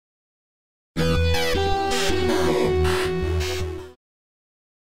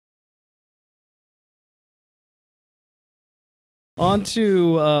On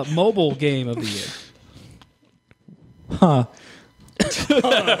to mobile game of the year. Huh.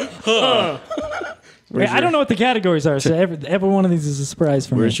 Wait, I don't know what the categories are, so every one of these is a surprise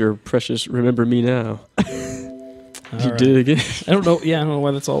for me. Where's your precious Remember Me Now? You did it again. I don't know. Yeah, I don't know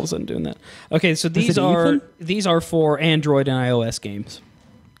why that's all of a sudden doing that. Okay, so these are for Android and iOS games.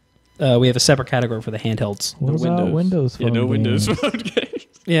 We have a separate category for the handhelds. What about Windows Phone no games? Windows Phone games.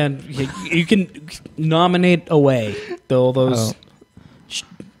 Yeah, you can nominate away all those.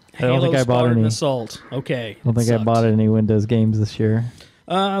 I don't think I bought any. Assault. Okay. I don't think I bought any Windows games this year.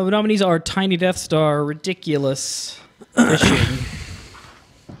 Nominees are Tiny Death Star, Ridiculous, Fishing,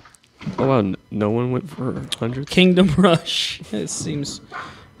 Oh wow, no one went for hundreds. Kingdom Rush. It seems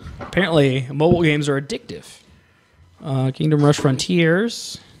apparently mobile games are addictive. Kingdom Rush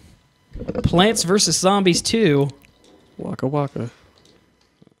Frontiers, Plants vs Zombies 2. Waka Waka.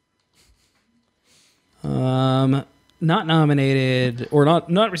 Not nominated or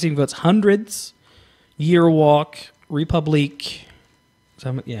not receiving votes. Hundreds, Year Walk, Republic.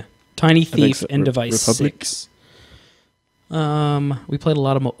 Tiny Thief, and Device Republic. 6. We played a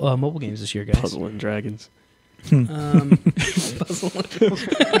lot of mobile games this year, guys. Puzzle and Dragons.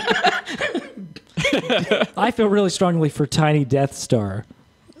 I feel really strongly for Tiny Death Star.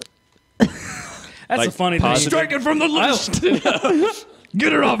 That's a funny thing. Strike it from the list.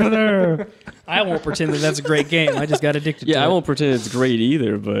 Get her off of there! I won't pretend that that's a great game. I just got addicted to it. Yeah, I won't pretend it's great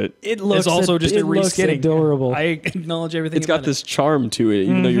either, but It looks It's also just a it looks reskinning. adorable. I acknowledge everything. it's got about this charm to it,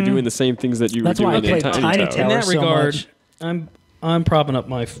 even though you're doing the same things that you That's were why doing I in played Tiny Tiny Tower. In that so regard, much. I'm propping up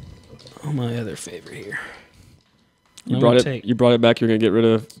my other favorite here. You brought it back. You're gonna get rid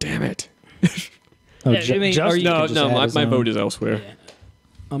of. Damn it! Oh, Yeah, I mean, are you- My vote is elsewhere. Yeah.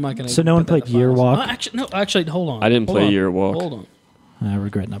 I'm not gonna. So no one put that played in the Year files. Walk? Actually, hold on. I didn't Hold play on. Year Walk. Hold on. I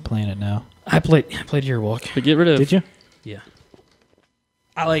regret not playing it now. I played Year Walk. But get rid of. Did you? Yeah.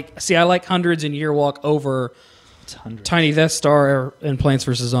 I like Hundreds and Year Walk over Tiny Death Star and Plants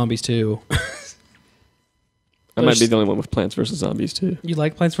vs Zombies 2. I might be the only one with Plants vs Zombies too. You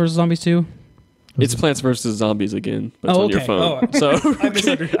like Plants vs Zombies 2? It's Plants vs Zombies again, but it's on your phone. Oh, So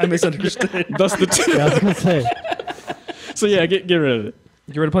I misunderstood. that's the two. Yeah, I was gonna say. So yeah, get rid of it.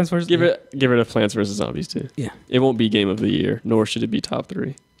 Get rid of Plants vs. Get rid of Plants vs Zombies too. Yeah. It won't be Game of the Year, nor should it be top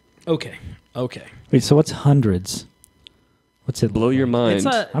 3. Okay. Wait, so what's Hundreds? What's it? Blow your mind.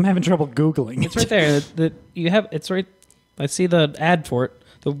 I'm having trouble googling. It's right there. It's right. I see the ad for it.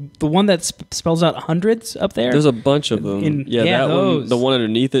 The one that spells out hundreds up there. There's a bunch of them. That those. one, the one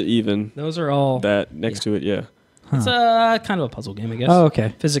underneath it, even Those are all. that next to it. Yeah. It's kind of a puzzle game, I guess. Oh,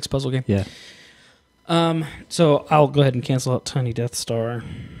 okay. Physics puzzle game. Yeah. So I'll go ahead and cancel out Tiny Death Star.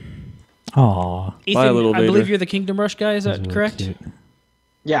 Aw. Ethan, a little I believe Vader. you're the Kingdom Rush guy. Is that Really correct? cute.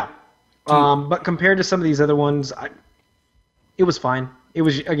 Yeah. But compared to some of these other ones, it was fine. It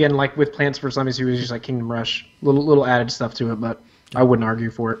was, again, like with Plants vs. Zombies, it was just like Kingdom Rush. Little added stuff to it, but I wouldn't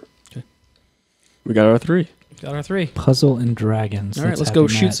argue for it. We got our 3. Got our 3. Puzzle and Dragons. All right, let's go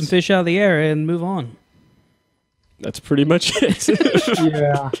shoot some fish out of the air and move on. That's pretty much it.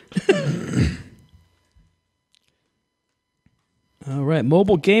 Yeah. All right,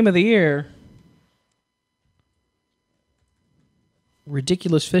 mobile game of the year.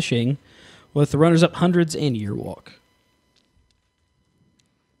 Ridiculous Fishing, with the runners-up Hundreds and Year Walk.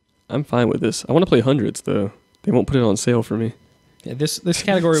 I'm fine with this. I want to play Hundreds though. They won't put it on sale for me. Yeah, this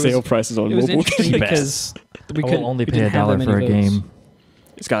category was Sale prices on it was mobile interesting games. because we I couldn't will only we pay didn't have that $1 for a many votes. game.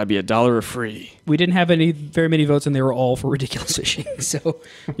 It's got to be $1 or free. We didn't have very many votes, and they were all for Ridiculous Fishing. So,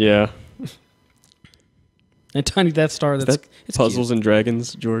 Yeah. and Tiny Death Star. That's it's Puzzles cute. and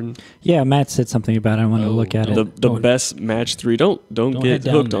Dragons, Jordan. Yeah, Matt said something about it. I want to look at it. The best match 3. Don't head get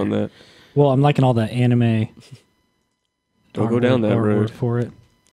down hooked there. on that. Well, I'm liking all the anime. Don't go down that artwork road. for it.